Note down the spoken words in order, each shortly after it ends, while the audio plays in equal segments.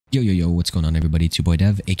Yo, what's going on everybody? It's your boy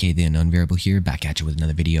Dev, aka the Unknown Variable here, back at you with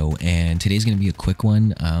another video, and today's going to be a quick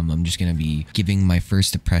one. I'm just going to be giving my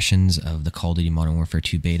first impressions of the Call of Duty Modern Warfare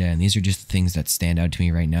 2 beta, and these are just the things that stand out to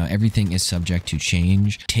me right now. Everything is subject to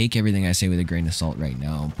change. Take everything I say with a grain of salt right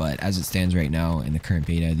now, but as it stands right now in the current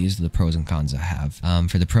beta, these are the pros and cons I have.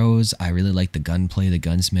 For the pros, I really like the gunplay, the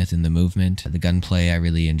gunsmith, and the movement. The gunplay I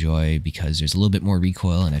really enjoy because there's a little bit more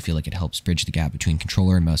recoil, and I feel like it helps bridge the gap between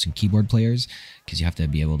controller and mouse and keyboard players, because you have to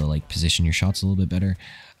be able to like position your shots a little bit better.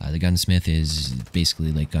 The gunsmith is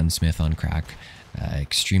basically like gunsmith on crack.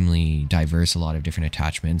 Extremely diverse, a lot of different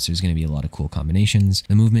attachments. There's going to be a lot of cool combinations.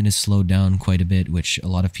 The movement is slowed down quite a bit, which a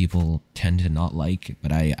lot of people tend to not like,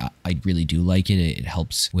 but I really do like it. It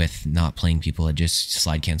helps with not playing people that just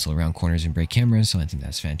slide cancel around corners and break cameras, so I think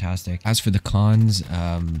that's fantastic. As for the cons,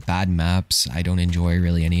 bad maps. I don't enjoy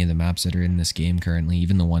really any of the maps that are in this game currently,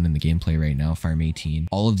 even the one in the gameplay right now, Farm 18.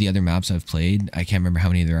 All of the other maps I've played, I can't remember how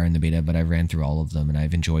many there are in the beta, but I've ran through all of them, and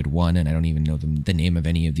I've enjoyed one, and I don't even know the name of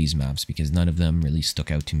any of these maps because none of them really stuck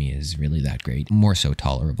out to me as really that great. More so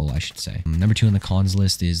tolerable, I should say. Number 2 on the cons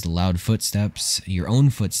list is the loud footsteps. Your own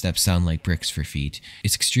footsteps sound like bricks for feet.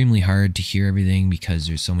 It's extremely hard to hear everything because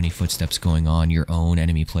there's so many footsteps going on, your own,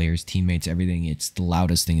 enemy players, teammates, everything. It's the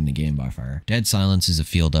loudest thing in the game by far. Dead silence is a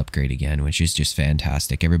field upgrade again, which is just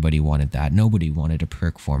fantastic. Everybody wanted that. Nobody wanted a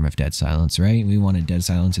perk form of dead silence, right? We wanted dead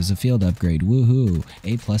silence as a field upgrade. Woohoo!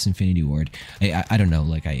 A+ Infinity Ward. I don't know,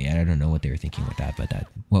 like I don't know what they were thinking with that, but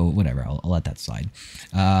well, whatever, I'll let that slide.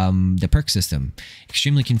 The perk system,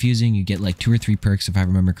 extremely confusing. You get like 2 or 3 perks if I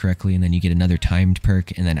remember correctly, and then you get another timed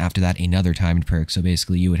perk, and then after that another timed perk. So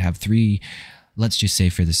basically you would have 3, let's just say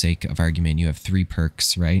for the sake of argument, you have 3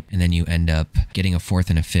 perks, right? And then you end up getting a 4th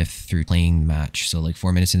and a 5th through playing the match. So like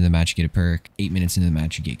 4 minutes into the match, you get a perk. 8 minutes into the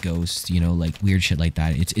match, you get ghost, you know, like weird shit like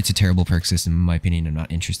that. It's a terrible perk system, in my opinion. I'm not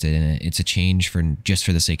interested in it. It's a change just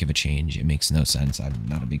for the sake of a change. It makes no sense. I'm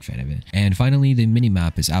not a big fan of it. And finally, the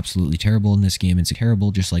mini-map is absolutely terrible in this game. It's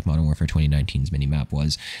terrible, just like Modern Warfare 2019's mini-map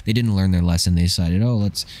was. They didn't learn their lesson. They decided, oh,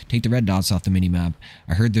 let's take the red dots off the mini-map.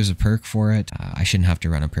 I heard there's a perk for it. I shouldn't have to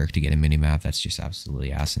run a perk to get a mini-map. That's just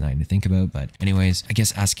absolutely asinine to think about. But anyways, I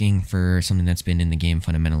guess asking for something that's been in the game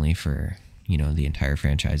fundamentally for, you know, the entire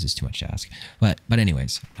franchise is too much to ask. But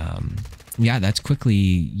anyways, yeah, that's quickly,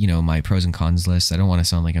 you know, my pros and cons list. I don't want to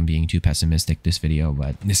sound like I'm being too pessimistic this video,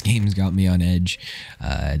 but this game's got me on edge.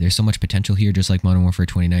 There's so much potential here, just like Modern Warfare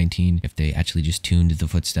 2019. If they actually just tuned the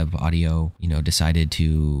footstep audio, you know, decided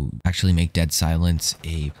to actually make dead silence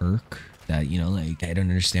a perk that, you know, like, I don't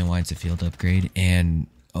understand why it's a field upgrade. And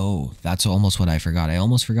oh, that's almost what I forgot. I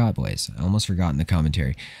almost forgot, boys. I almost forgot in the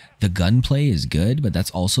commentary. The gunplay is good, but that's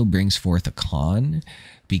also brings forth a con,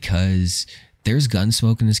 because there's gun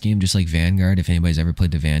smoke in this game, just like Vanguard. If anybody's ever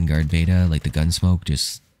played the Vanguard beta, like the gun smoke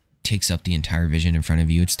just takes up the entire vision in front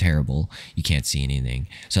of you. It's terrible. You can't see anything.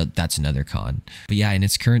 So that's another con. But yeah, in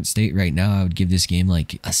its current state right now, I would give this game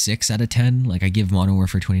like a 6 out of 10. Like I give Modern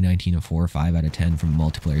Warfare 2019 a 4 or 5 out of 10 from a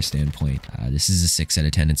multiplayer standpoint. This is a 6 out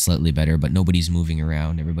of 10. It's slightly better, but nobody's moving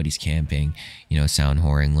around. Everybody's camping, you know, sound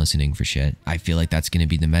whoring, listening for shit. I feel like that's going to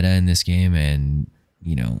be the meta in this game, and,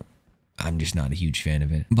 you know, I'm just not a huge fan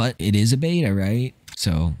of it. But it is a beta, right?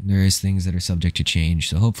 So there is things that are subject to change.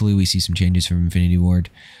 So hopefully we see some changes from Infinity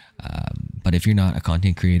Ward. But if you're not a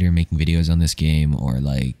content creator making videos on this game, or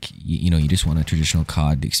like, you know, you just want a traditional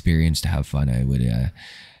COD experience to have fun, I would,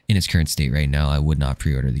 in its current state right now, I would not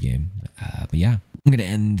pre-order the game. But yeah, I'm going to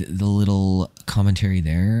end the little commentary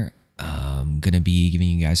there. I'm going to be giving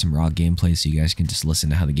you guys some raw gameplay so you guys can just listen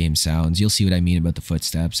to how the game sounds. You'll see what I mean about the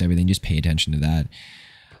footsteps, everything. Just pay attention to that.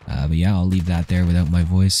 But yeah, I'll leave that there without my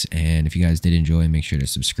voice. And if you guys did enjoy, make sure to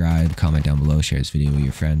subscribe, comment down below, share this video with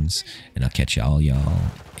your friends, and I'll catch y'all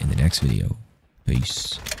in the next video.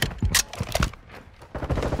 Peace.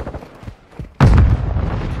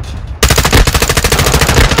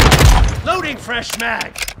 Loading fresh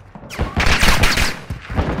mag.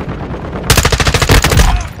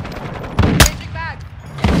 Changing mag.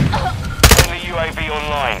 Friendly UAV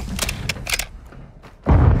online.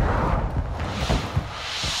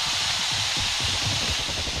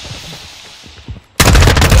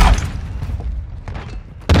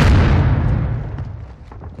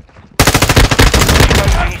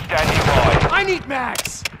 I need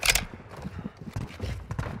mags!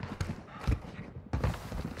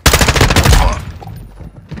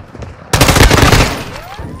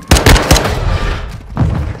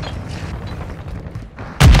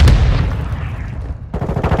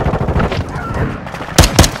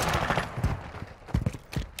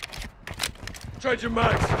 Charge your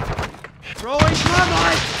mags! Throwing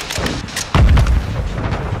thermite!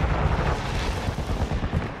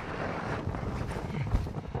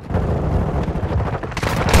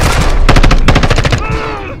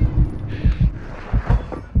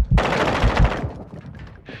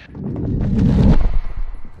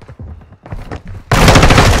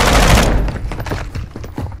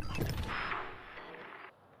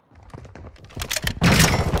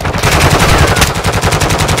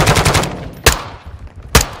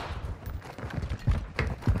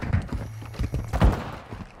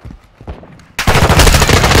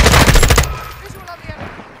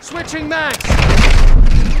 Switching mags!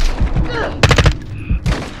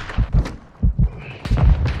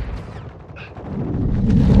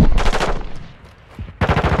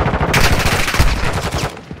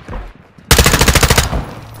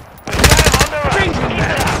 Changing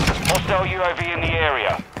mags! Hostile UAV in the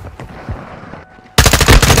area.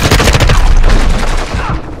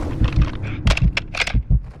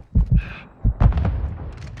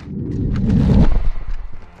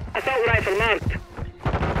 Assault rifle marked.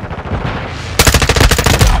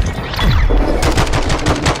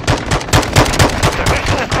 The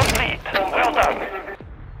mission is complete. Well done.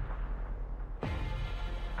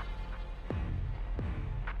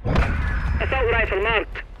 Assault rifle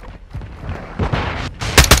marked.